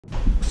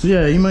So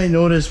yeah, you might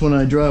notice when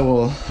I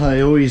drywall,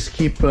 I always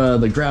keep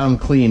the ground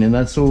clean, and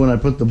that's so when I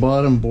put the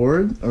bottom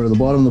board or the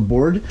bottom of the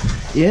board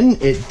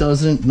in, it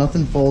doesn't,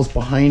 nothing falls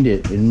behind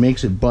it and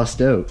makes it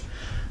bust out.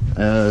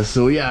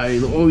 So yeah,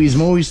 I'm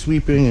always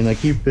sweeping, and I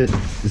keep it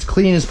as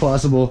clean as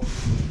possible.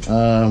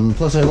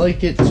 Plus I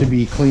like it to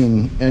be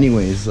clean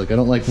anyways. Like, I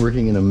don't like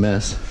working in a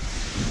mess.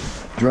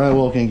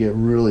 Drywall can get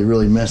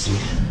really messy.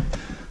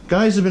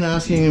 Guys have been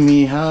asking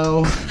me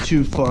how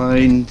to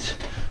find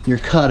your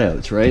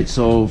cutouts, right?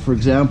 So for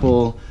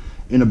example,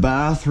 in a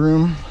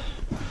bathroom,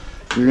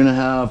 you're gonna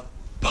have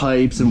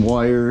pipes and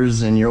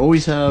wires, and you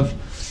always have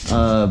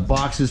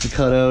boxes to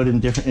cut out in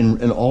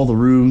different in all the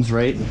rooms,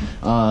 right?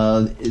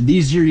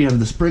 These here you have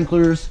the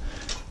sprinklers.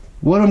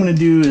 What I'm gonna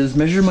do is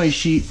measure my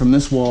sheet from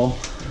this wall.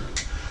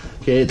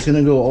 Okay, it's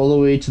gonna go all the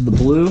way to the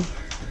blue.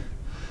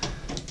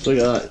 So I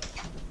got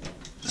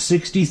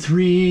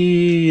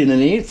 63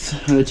 1/8.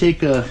 I'm gonna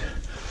take a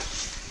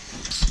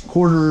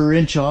quarter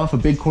inch off, a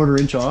big quarter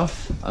inch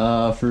off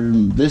for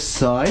this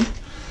side.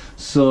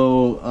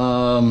 So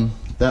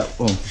that,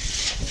 oh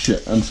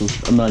shit,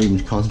 I'm not even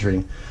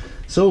concentrating.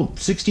 So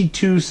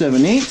 62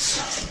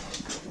 7/8.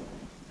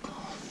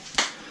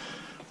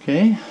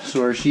 Okay,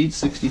 so our sheet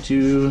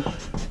 62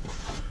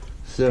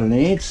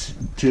 7/8.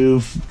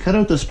 To cut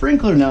out the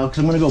sprinkler now, because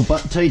I'm going to go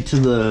butt tight to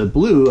the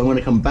blue, I'm going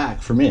to come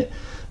back from it,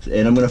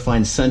 and I'm going to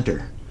find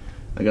center.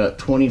 I got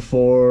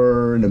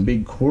 24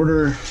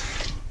 1/4.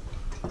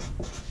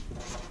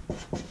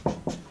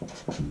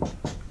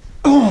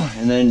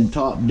 And then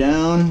top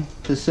down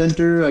to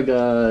center, I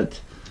got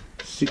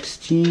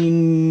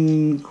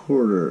 16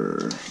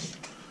 quarter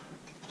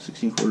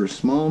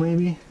small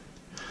maybe.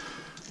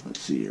 Let's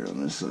see here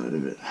on this side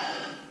of it.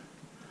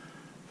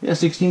 Yeah,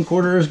 16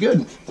 quarter is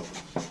good.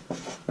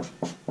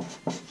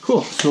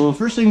 Cool. So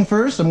first thing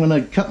first, I'm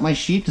gonna cut my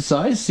sheet to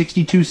size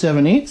 62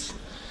 7/8.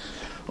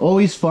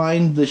 Always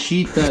find the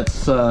sheet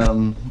that's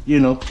you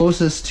know,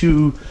 closest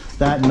to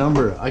that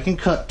number. I can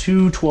cut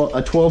a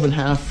 12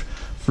 1/2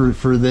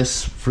 for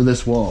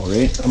this wall,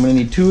 right? I'm gonna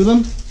need 2 of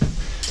them,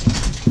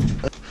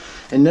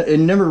 and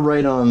never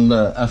write on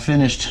a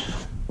finished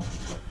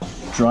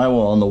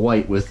drywall on the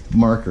white with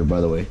marker,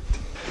 by the way.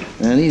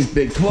 And these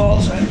big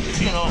 12s,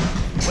 you know,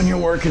 when you're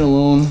working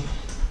alone,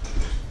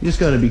 you just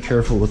got to be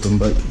careful with them,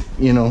 but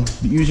you know,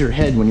 use your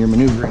head when you're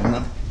maneuvering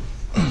them.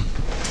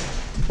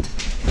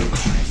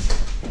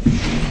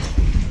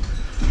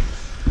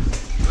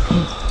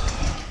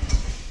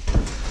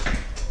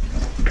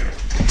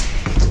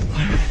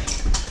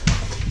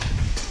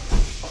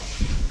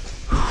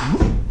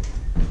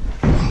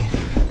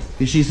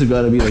 These sheets have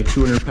got to be like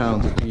 200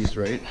 pounds a piece,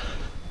 right?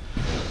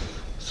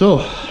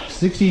 So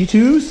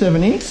 62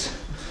 7/8,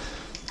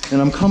 and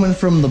I'm coming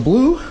from the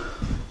blue,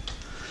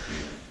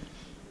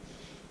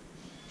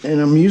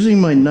 and I'm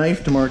using my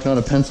knife to mark, not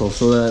a pencil,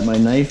 so that my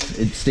knife,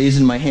 it stays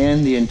in my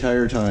hand the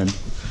entire time.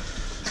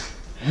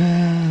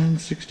 And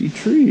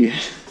 63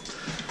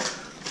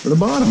 for the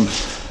bottom.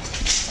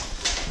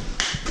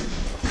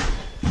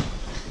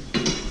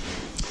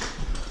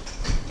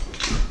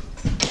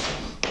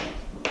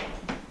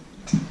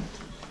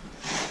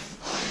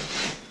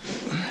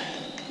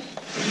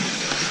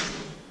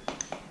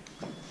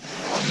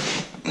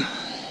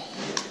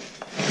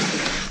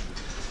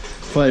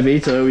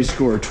 .5/8 I always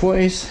score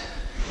twice.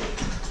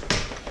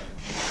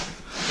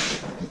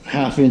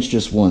 1/2 inch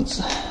just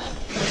once.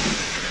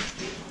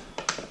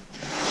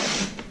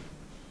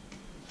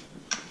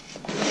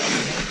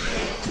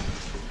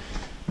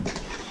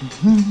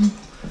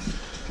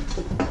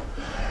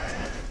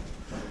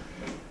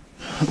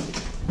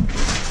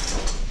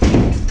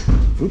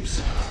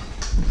 Oops.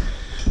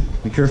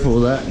 Be careful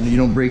with that, you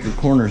don't break your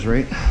corners,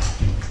 right?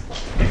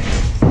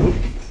 Oop.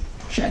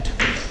 Shit.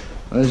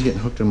 I was getting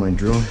hooked on my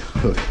drill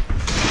hook.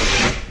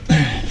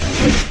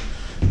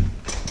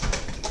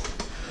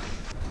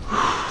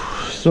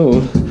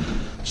 So,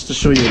 just to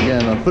show you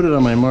again, I'll put it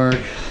on my mark,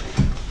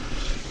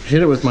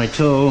 hit it with my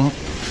toe,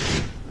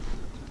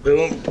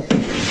 boom,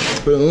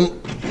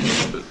 boom,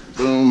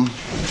 boom,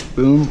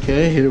 boom,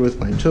 okay, hit it with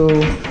my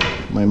toe,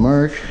 my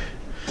mark,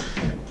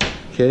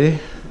 okay,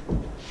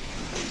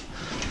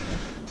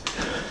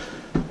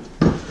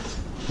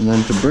 and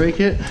then to break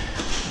it,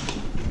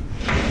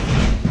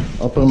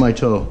 I'll put on my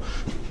toe.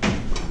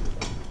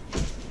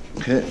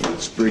 Okay,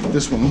 let's break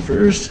this one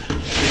first.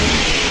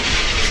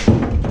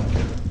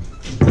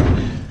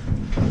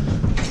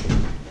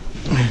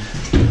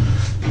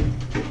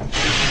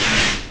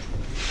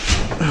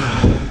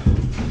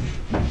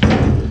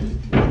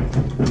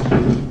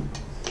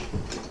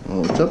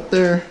 Up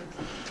there.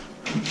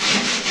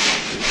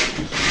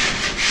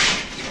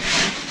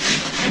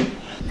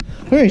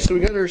 Alright, so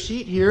we got our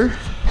sheet here.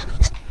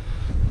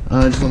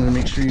 I just wanted to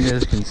make sure you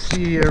guys can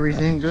see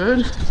everything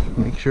good.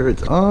 Make sure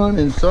it's on,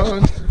 and it's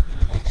on.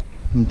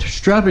 I'm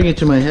strapping it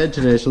to my head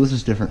today, so this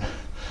is different.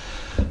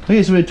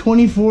 Okay, so we had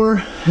 24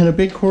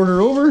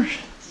 1/4 over.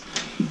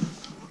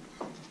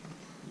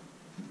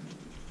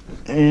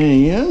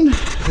 And,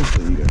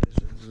 hopefully you guys,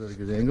 is that a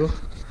good angle?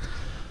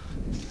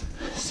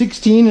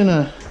 16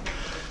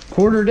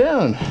 1/4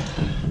 down.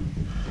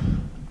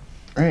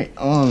 right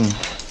on.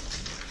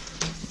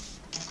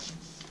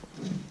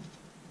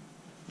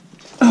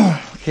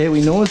 Okay,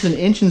 we know it's an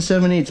 1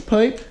 7/8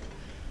 pipe.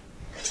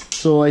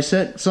 So I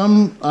set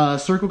some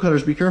circle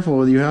cutters, be careful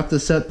whether you have to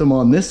set them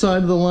on this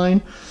side of the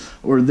line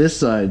or this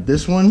side.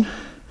 This one,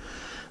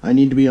 I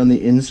need to be on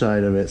the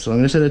inside of it. So I'm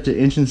going to set it to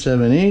 1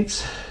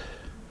 7/8.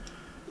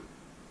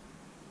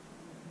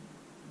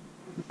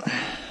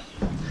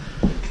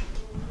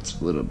 It's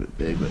a little bit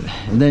big, but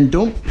and then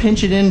don't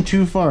pinch it in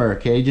too far,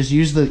 okay? Just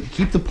use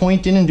keep the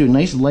point in and do a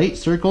nice light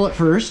circle at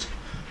first.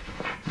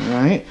 All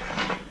right.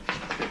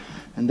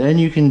 And then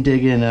you can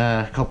dig in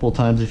a couple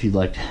times if you'd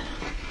like to.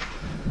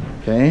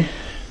 Okay.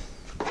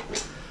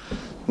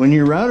 When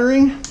you're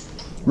routering,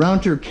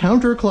 router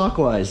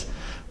counterclockwise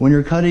when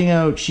you're cutting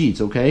out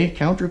sheets, okay?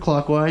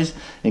 Counterclockwise,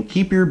 and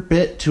keep your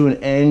bit to an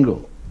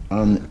angle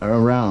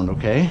around,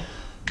 okay?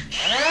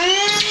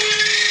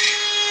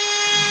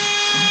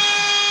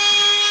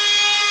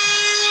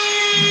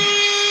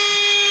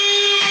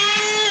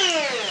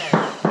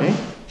 Okay,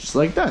 just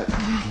like that.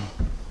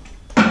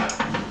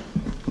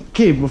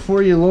 Okay,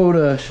 before you load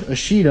a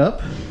sheet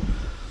up,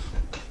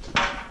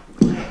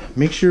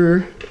 make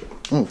sure,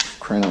 oh,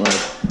 crying out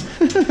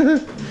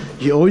loud,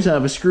 you always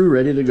have a screw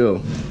ready to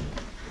go.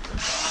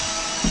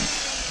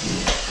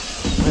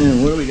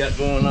 And what do we got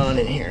going on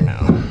in here now?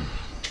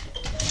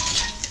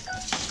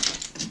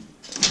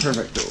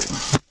 Perfecto.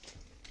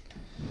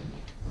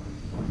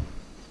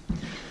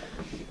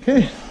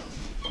 Okay.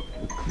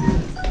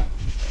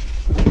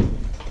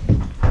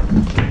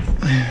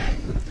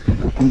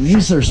 And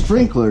these are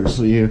sprinklers,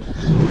 so you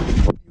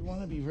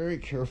want to be very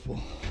careful.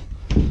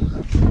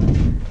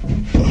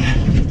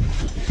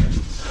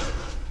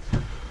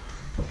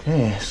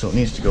 Okay, so it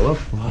needs to go up,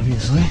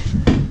 obviously.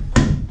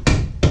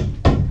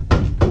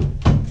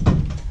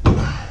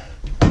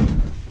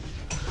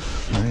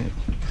 Alright.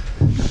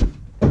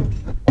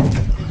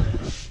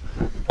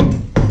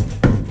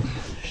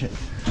 Shit.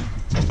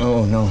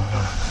 Oh no.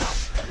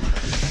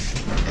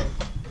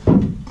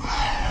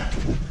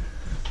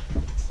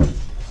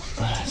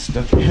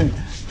 Stuck in.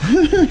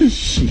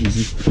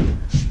 Jeez.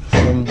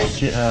 Some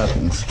shit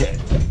happens. Okay.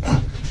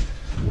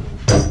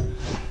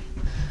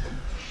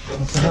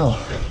 What the hell?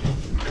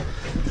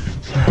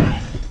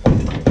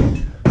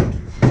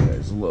 This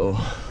guy's low.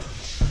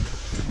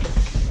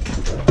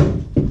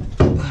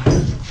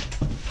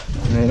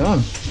 Right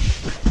on.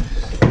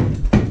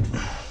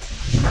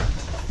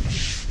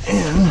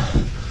 And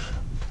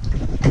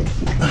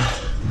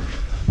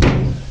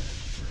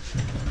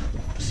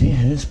see,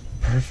 it is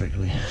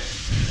perfectly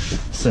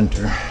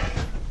center.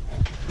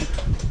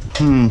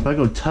 If I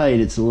go tight,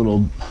 it's a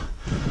little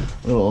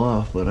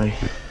off, but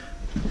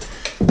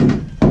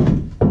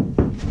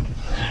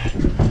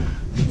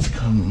it's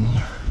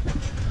come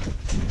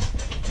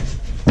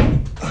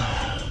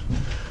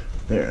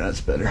there.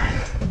 That's better.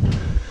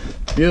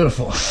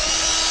 Beautiful.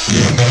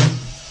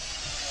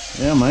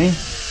 Yeah, man.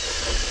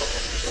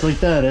 Just like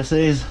that,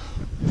 essays.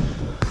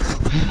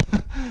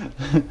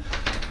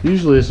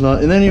 Usually it's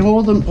not. And then you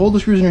hold the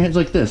screws in your hands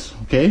like this,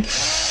 okay?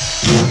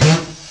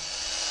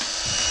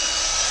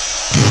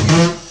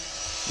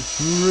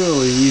 It's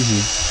really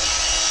easy.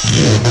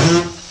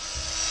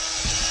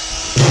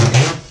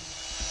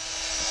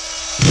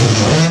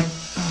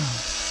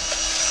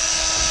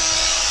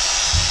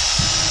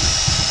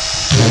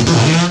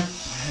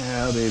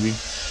 Yeah, baby.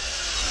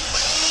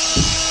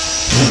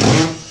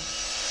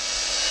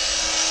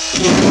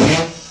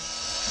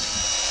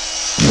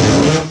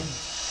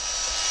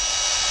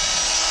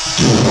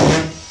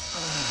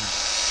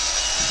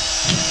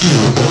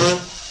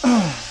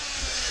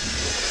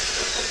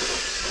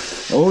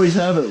 Always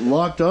have it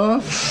locked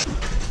off.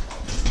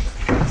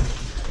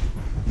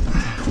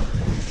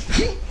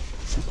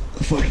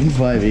 Fucking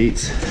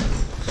 5/8.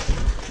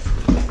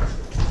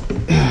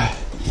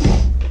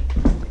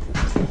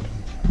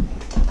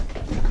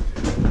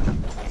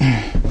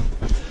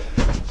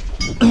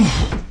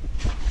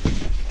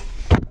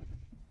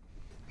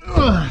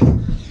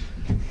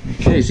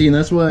 Okay, see, and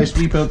that's why I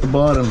sweep out the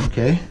bottom,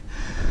 okay?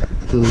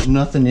 So there's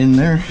nothing in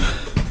there.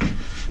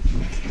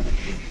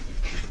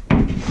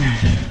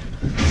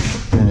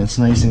 And it's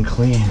nice and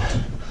clean.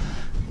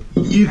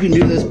 You can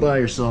do this by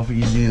yourself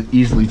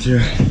easily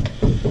too.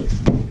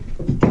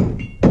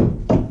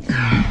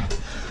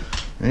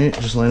 Right,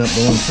 just line up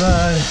the one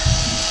side.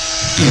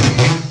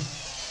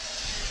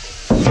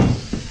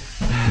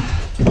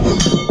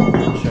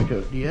 Check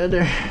out the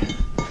other.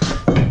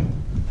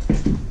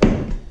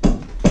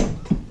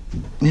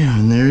 Yeah,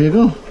 and there you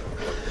go.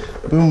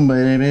 Boom,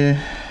 baby.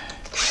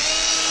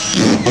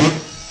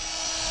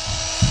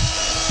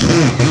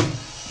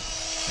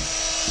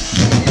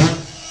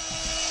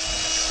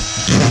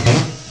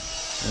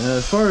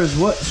 As far as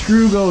what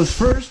screw goes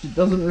first, it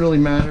doesn't really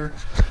matter.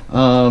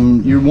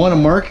 You want to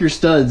mark your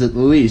studs at the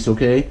least,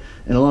 okay?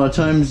 And a lot of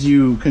times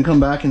you can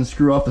come back and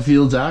screw off the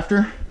fields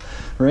after,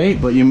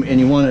 right? But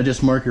you want to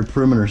just mark your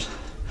perimeters.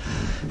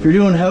 If you're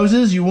doing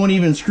houses, you won't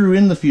even screw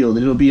in the field.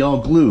 It'll be all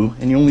glue,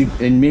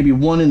 and maybe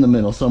one in the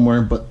middle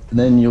somewhere. But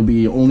then you'll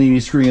be only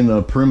screwing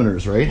the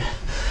perimeters, right?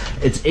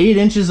 It's 8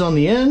 inches on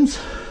the ends,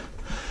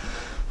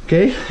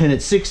 okay, and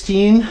it's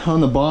 16 on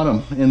the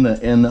bottom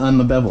on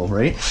the bevel,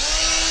 right?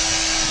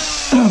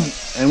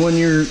 And when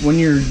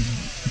you're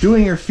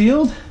doing your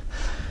field,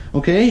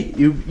 okay,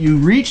 you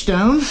reach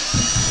down,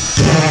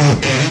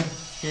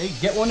 okay,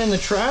 get one in the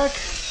track,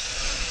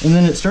 and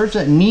then it starts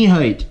at knee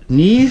height.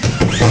 Knee,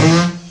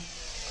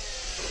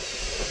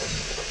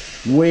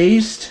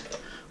 waist,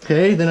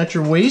 okay, then at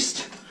your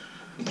waist,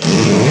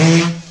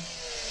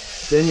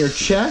 then your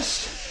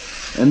chest,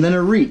 and then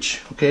a reach,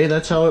 okay?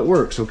 That's how it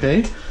works,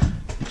 okay?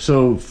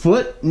 So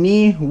foot,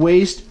 knee,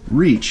 waist,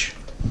 reach.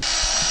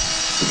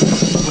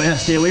 Oh yeah,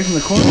 stay away from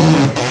the corner.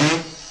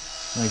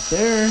 Like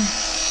there.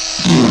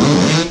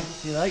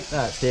 You like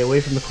that, stay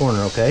away from the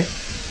corner, okay?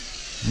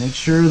 Make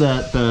sure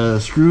that the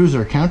screws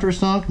are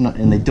countersunk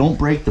and they don't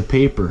break the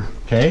paper,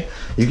 okay?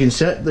 You can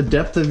set the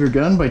depth of your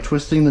gun by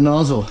twisting the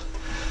nozzle.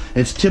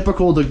 It's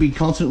typical to be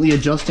constantly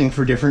adjusting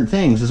for different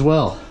things as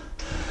well.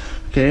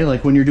 Okay,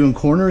 like when you're doing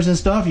corners and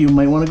stuff, you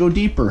might want to go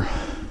deeper.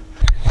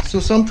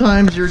 So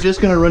sometimes you're just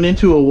going to run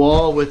into a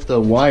wall with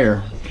the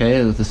wire,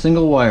 okay, with a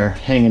single wire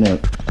hanging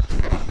out.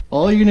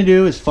 All you're going to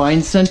do is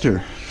find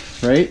center,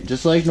 right,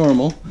 just like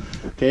normal.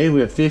 Okay,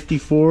 we have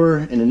 54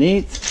 and an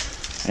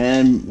eighth,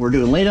 and we're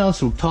doing lay down,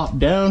 so top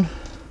down,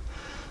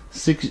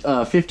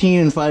 15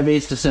 and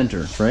 5/8 to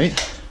center, right?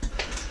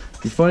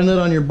 You find that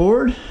on your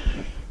board.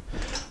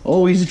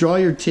 Always draw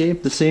your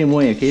tape the same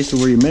way, okay? So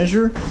where you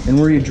measure and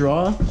where you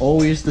draw,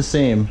 always the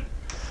same.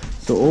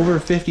 So over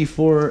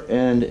 54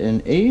 and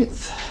an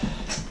eighth.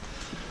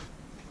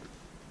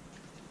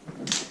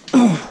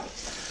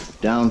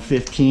 Down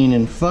 15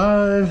 and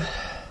 5.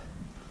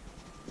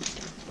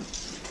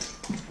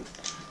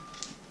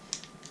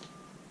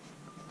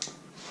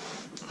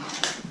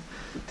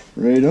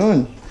 Right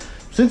on.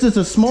 Since it's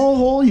a small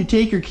hole, you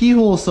take your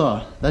keyhole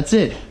saw. That's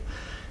it.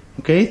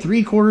 Okay,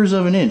 3/4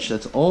 of an inch.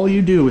 That's all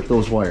you do with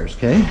those wires,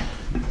 okay?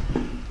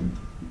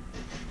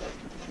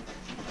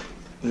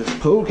 Just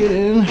poke it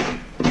in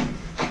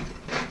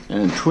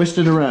and twist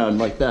it around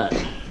like that.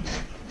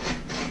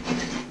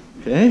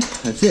 Okay,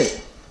 that's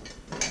it.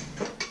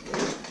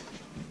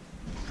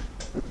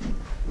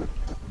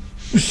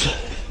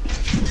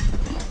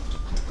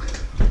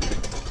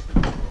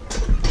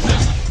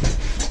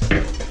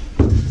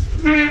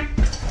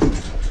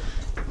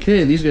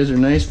 Okay, these guys are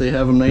nice. They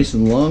have them nice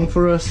and long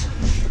for us.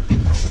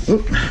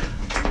 Oop.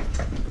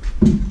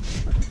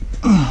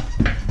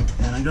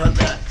 And I got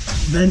that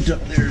vent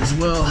up there as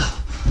well.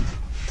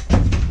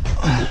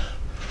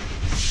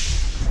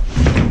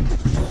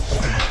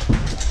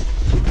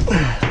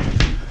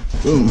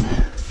 Boom.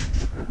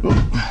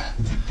 Boom.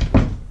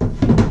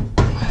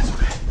 That's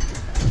okay.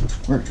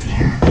 Work it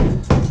here.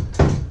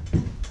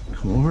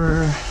 Come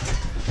over.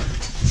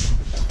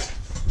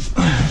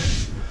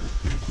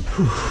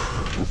 Whew.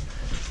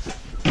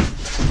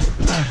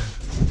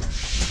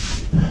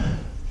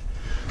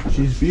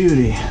 She's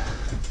beauty.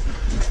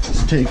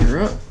 Let's take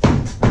her up.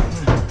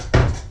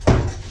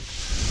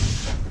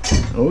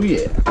 Oh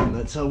yeah,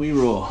 that's how we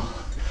roll.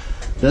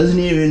 Doesn't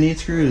even need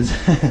screws.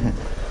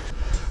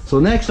 So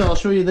next I'll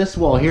show you this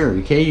wall here,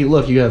 okay? You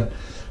look, you have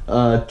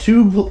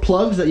 2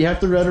 plugs that you have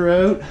to rudder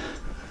out,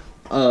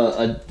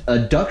 a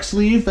duck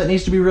sleeve that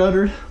needs to be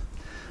ruddered,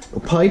 a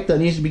pipe that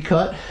needs to be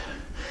cut,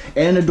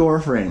 and a door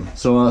frame.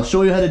 So I'll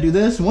show you how to do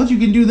this. And once you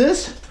can do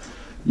this,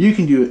 you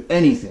can do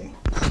anything.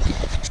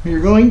 You're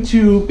going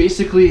to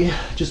basically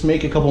just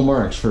make a couple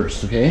marks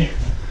first, okay?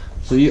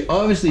 So you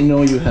obviously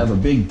know you have a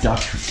big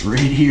duct right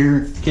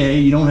here, okay?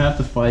 You don't have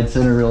to find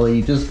center really.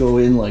 You just go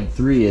in like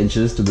 3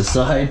 inches to the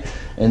side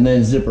and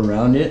then zip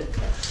around it.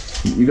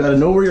 You gotta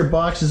know where your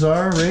boxes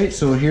are, right?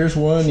 So here's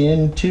 1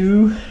 in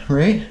 2,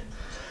 right?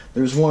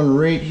 There's one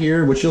right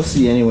here, which you'll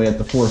see anyway at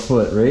the 4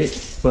 foot, right?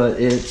 But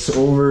it's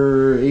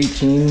over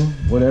 18,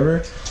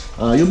 whatever.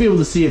 You'll be able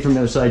to see it from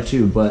the other side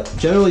too, but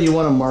generally you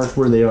wanna mark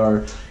where they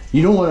are.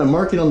 You don't want to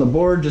mark it on the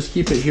board, just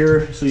keep it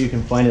here so you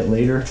can find it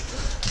later.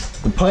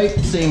 The pipe,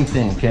 same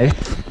thing, okay?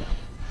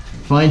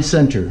 Find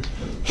center.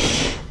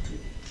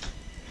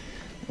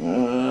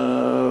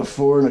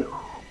 4 and a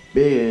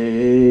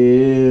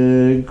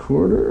big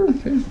quarter,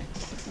 okay?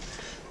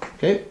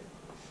 Okay,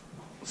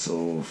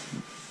 so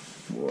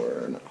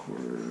 4 and a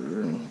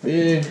quarter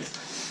big.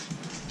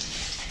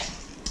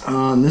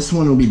 This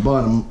one will be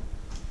bottom.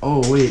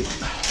 Oh wait.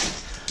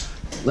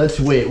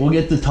 Let's wait, we'll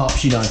get the top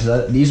sheet on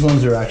because these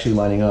ones are actually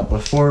lining up.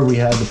 Before we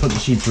had to put the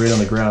sheets right on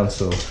the ground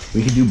so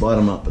we could do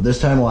bottom up, but this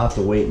time we'll have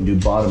to wait and do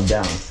bottom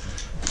down.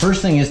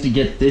 First thing is to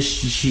get this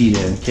sheet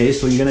in, okay?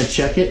 So you're gonna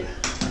check it,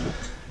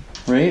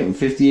 right?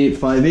 58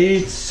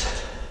 5/8,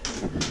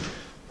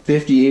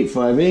 58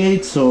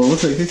 5/8, so it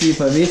looks like 58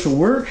 5/8 will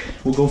work.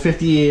 We'll go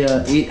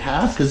 58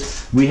 half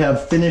because we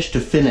have finish to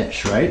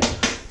finish, right?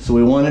 So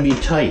we wanna be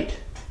tight,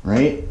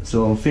 right?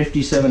 So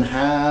 57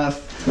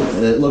 half,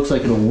 it looks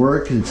like it'll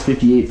work because it's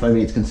 58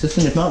 5/8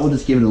 consistent. If not, we'll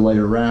just give it a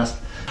lighter rasp.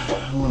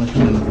 I want to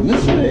clean it from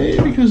this way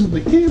because of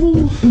the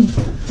cable.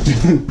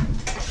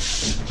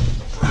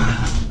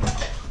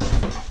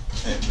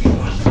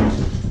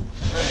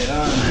 Right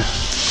on.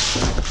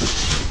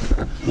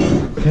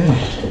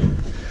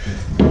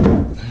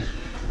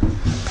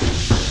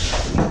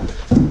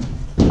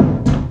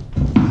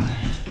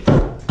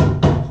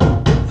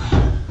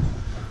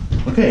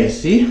 Okay,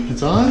 see,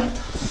 it's on.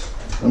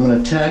 I'm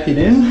gonna tack it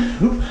in.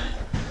 Oop.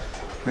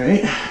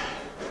 Right.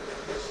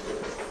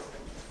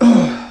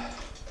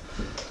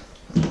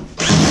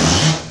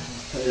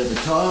 Right at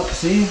the top,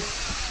 see?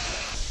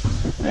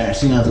 Alright,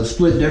 see now the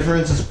split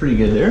difference is pretty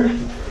good there.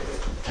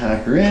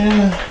 Tack her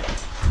in.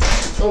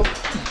 Oh,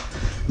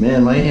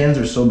 man, my hands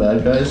are so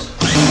bad, guys.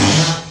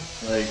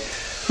 Like,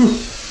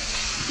 whew.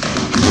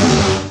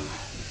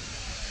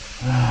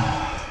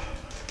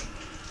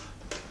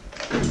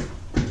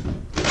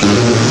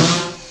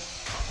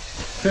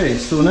 Okay,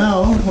 so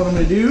now what I'm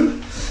gonna do,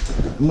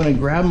 I'm gonna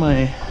grab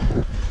my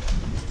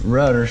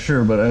router,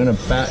 sure, but I'm gonna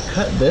back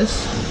cut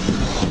this.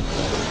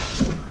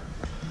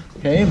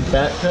 Okay,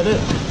 back cut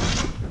it.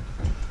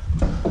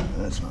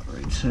 That's not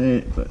right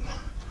side, but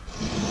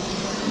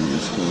I'm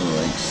just go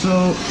like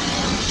so.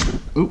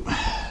 Oop.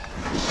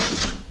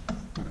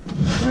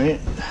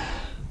 Right.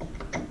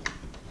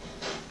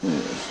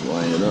 Just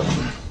line it up.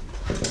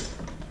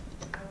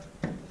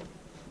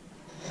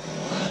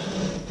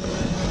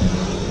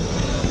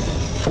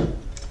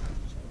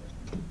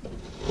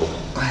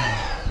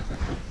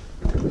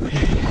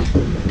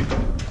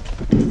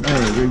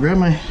 Grab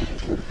my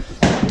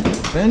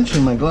bench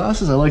and my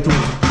glasses. I like to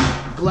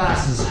wear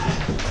glasses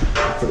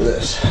for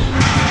this.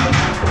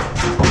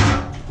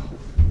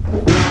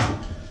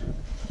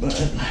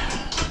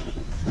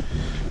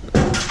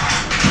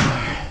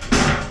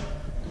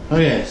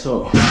 Okay,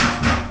 so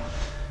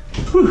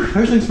whew,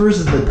 first things first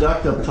is the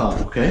duct up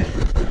top, okay?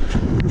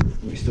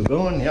 We still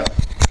going? Yep.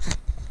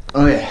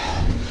 Okay,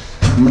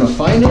 I'm gonna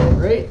find it,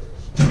 right?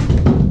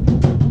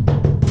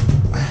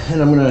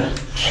 And I'm gonna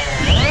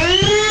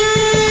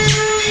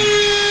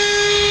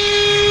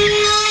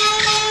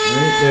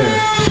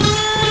there.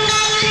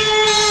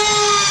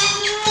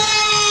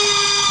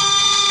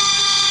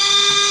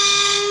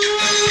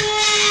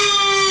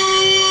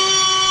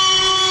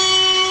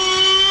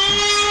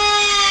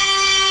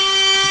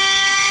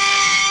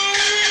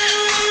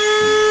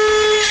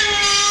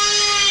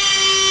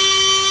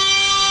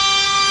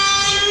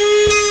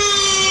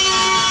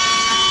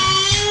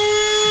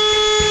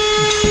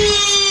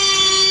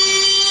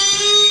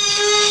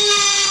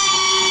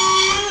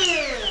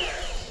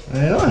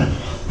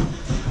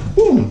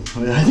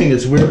 I think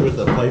it's weird with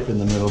the pipe in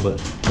the middle, but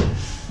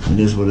it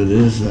is what it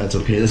is. That's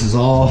okay. This is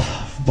all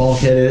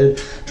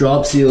bulkheaded,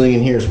 drop ceiling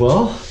in here as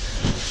well.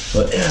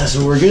 But yeah,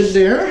 so we're good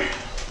there.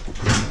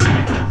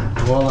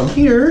 While I'm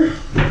here,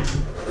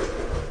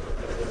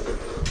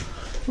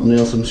 I'll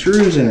nail some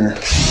screws in her.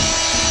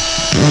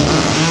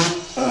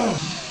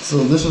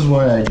 So this is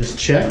why I just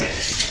check.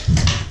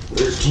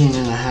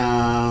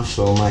 13.5.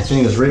 So my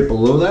thing is right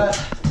below that.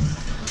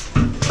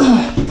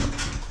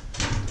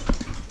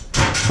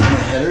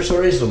 Header,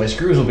 sorry, so my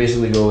screws will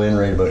basically go in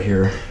right about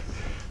here.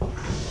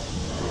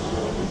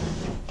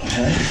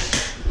 Okay.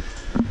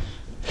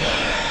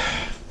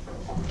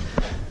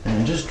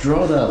 And just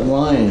draw that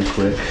line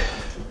quick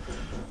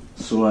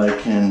so I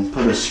can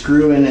put a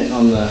screw in it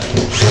on the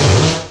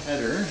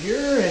header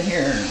here and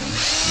here.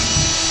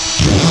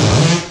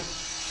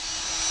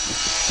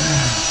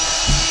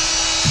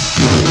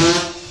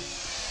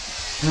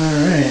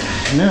 Alright,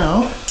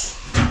 now,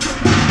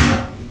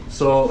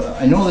 so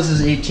I know this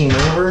is 18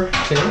 over,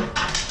 okay?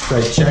 So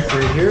I check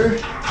right here.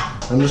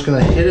 I'm just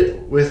gonna hit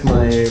it with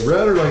my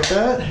router like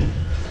that.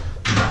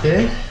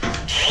 Okay.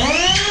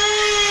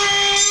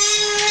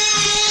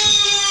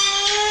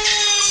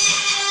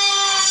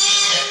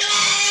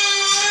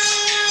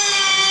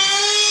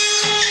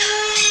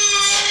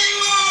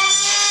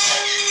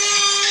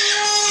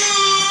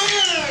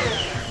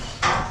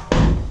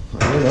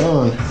 Right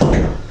on.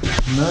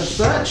 And that's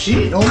that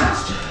sheet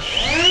almost.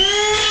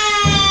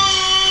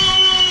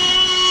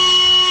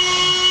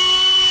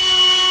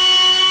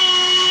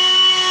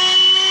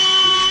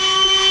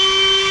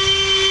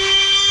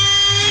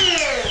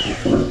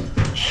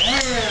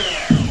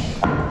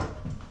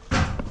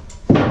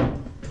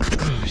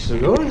 Still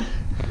going?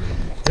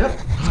 Yep.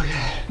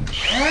 Okay.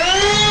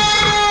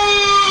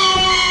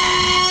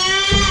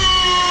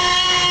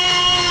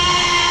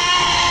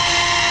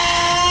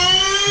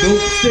 Don't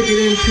stick it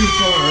in too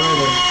far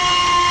either.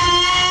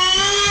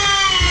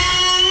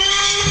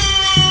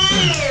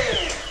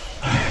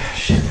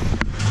 Shit.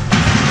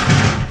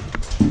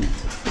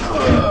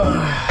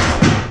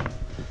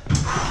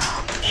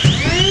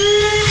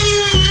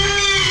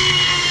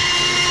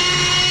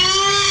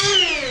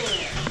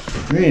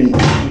 Green.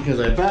 Because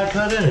I back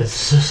cut it,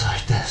 it's just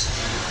like this.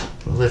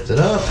 Lift it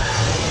up.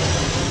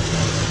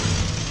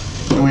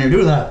 And when you're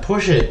doing that,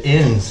 push it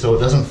in so it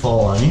doesn't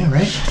fall on you,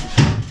 right?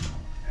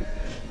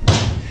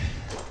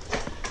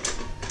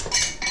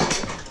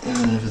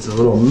 And if it's a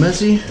little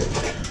messy,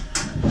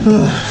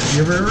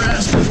 give her a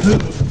rest.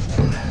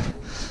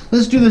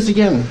 Let's do this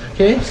again,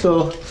 okay?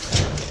 So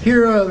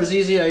here it was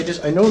easy. I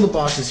know the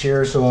box is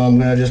here, so I'm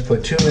gonna just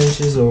put 2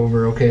 inches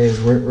over, okay, is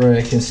where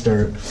I can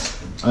start.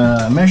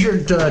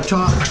 Measured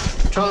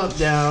top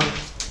down.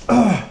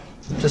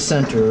 to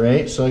center,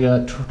 right? So I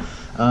got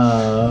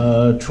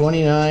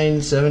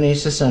 29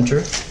 7/8 to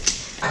center.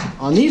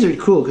 On these are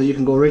cool because you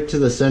can go right to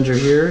the center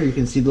here. You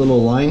can see the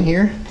little line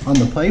here on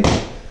the pipe.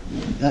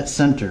 That's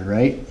center,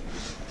 right?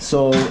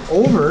 So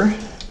over,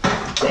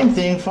 same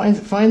thing, find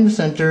the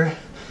center.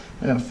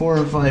 I got 4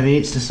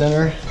 5/8 to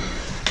center.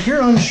 If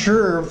you're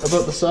unsure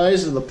about the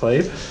size of the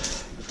pipe,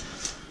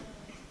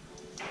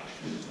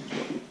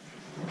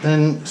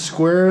 then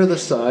square the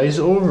size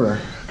over.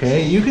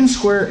 Okay, you can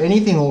square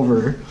anything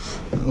over.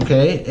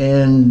 Okay,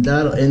 and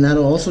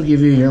that'll also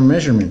give you your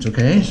measurements.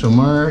 Okay, so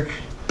mark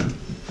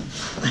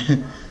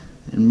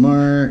and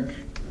mark.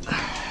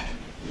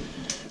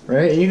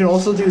 Right, and you can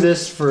also do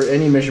this for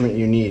any measurement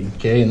you need.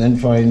 Okay, and then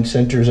find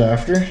centers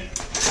after.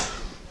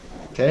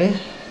 Okay.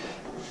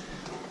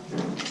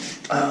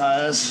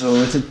 So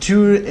it's a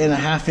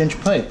 2.5 inch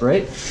pipe,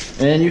 right?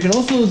 And you can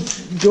also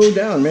go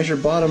down, measure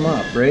bottom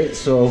up, right?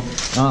 So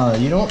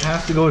you don't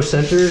have to go to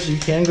centers. You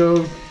can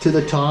go to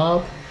the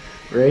top,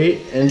 right?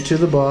 And to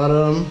the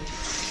bottom,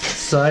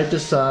 side to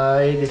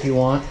side if you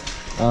want.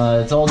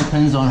 It all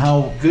depends on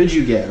how good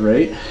you get,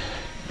 right?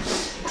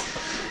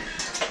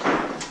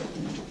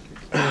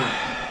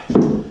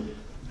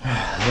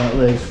 That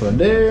leg's for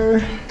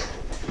there.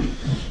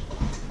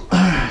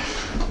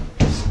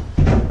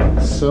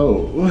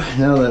 So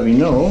now that we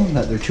know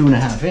that they're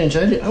 2.5 inch,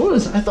 I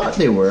thought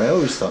they were. I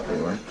always thought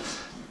they were.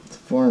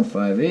 4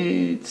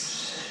 5/8.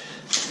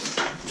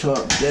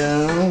 Top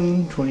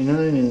down,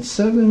 29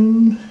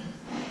 7.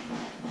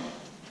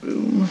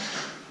 Boom.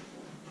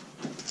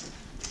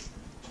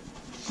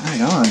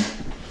 Right on.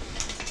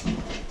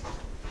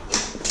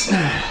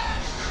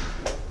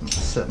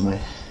 Set my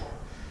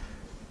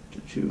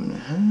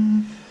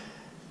 2.5.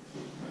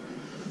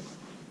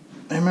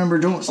 Remember,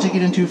 don't stick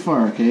it in too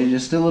far, okay?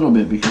 Just a little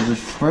bit, because the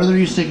farther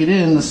you stick it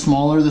in, the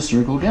smaller the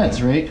circle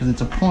gets, right? Because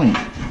it's a point.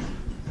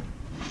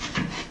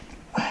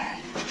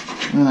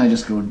 And I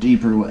just go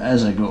deeper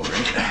as I go,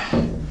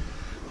 right?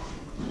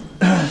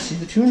 See,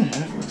 the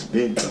 2.5 looks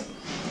big, but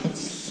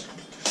it's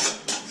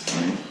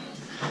fine.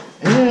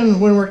 And then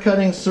when we're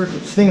cutting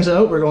things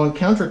out, we're going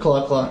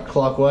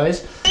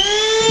counterclockwise.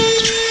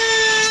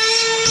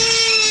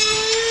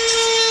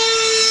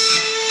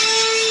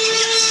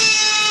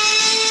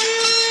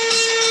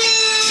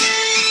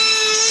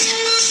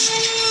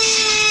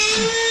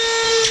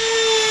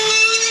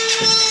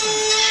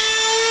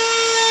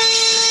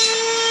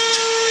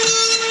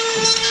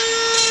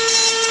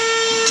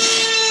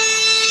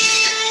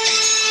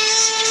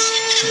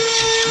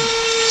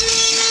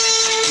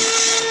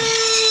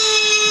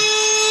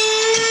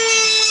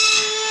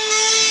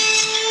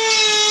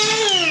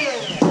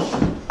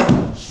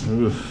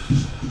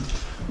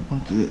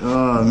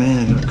 Oh man,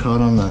 I got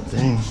caught on that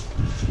thing.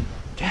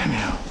 Damn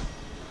you.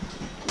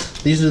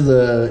 These are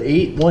the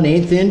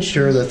 1/8 inch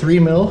or the 3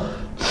 mil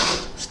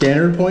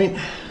standard point.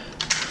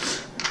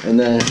 And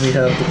then we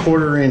have the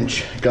 1/4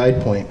 inch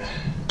guide point.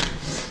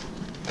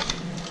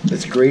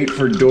 It's great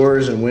for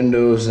doors and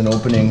windows and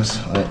openings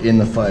in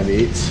the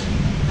 5/8.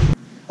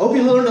 Hope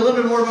you learned a little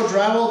bit more about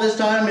drywall this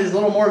time. It's a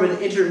little more of an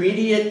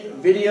intermediate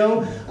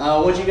video.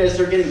 Once you guys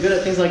start getting good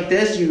at things like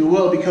this, you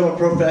will become a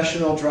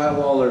professional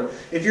drywaller.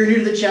 If you're new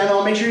to the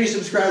channel, make sure you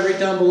subscribe right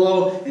down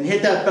below and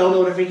hit that bell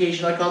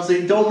notification icon so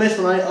you don't miss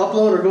when I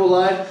upload or go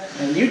live.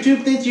 And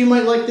YouTube thinks you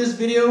might like this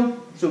video,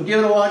 so give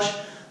it a watch.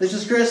 This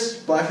is Chris.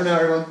 Bye for now,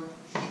 everyone.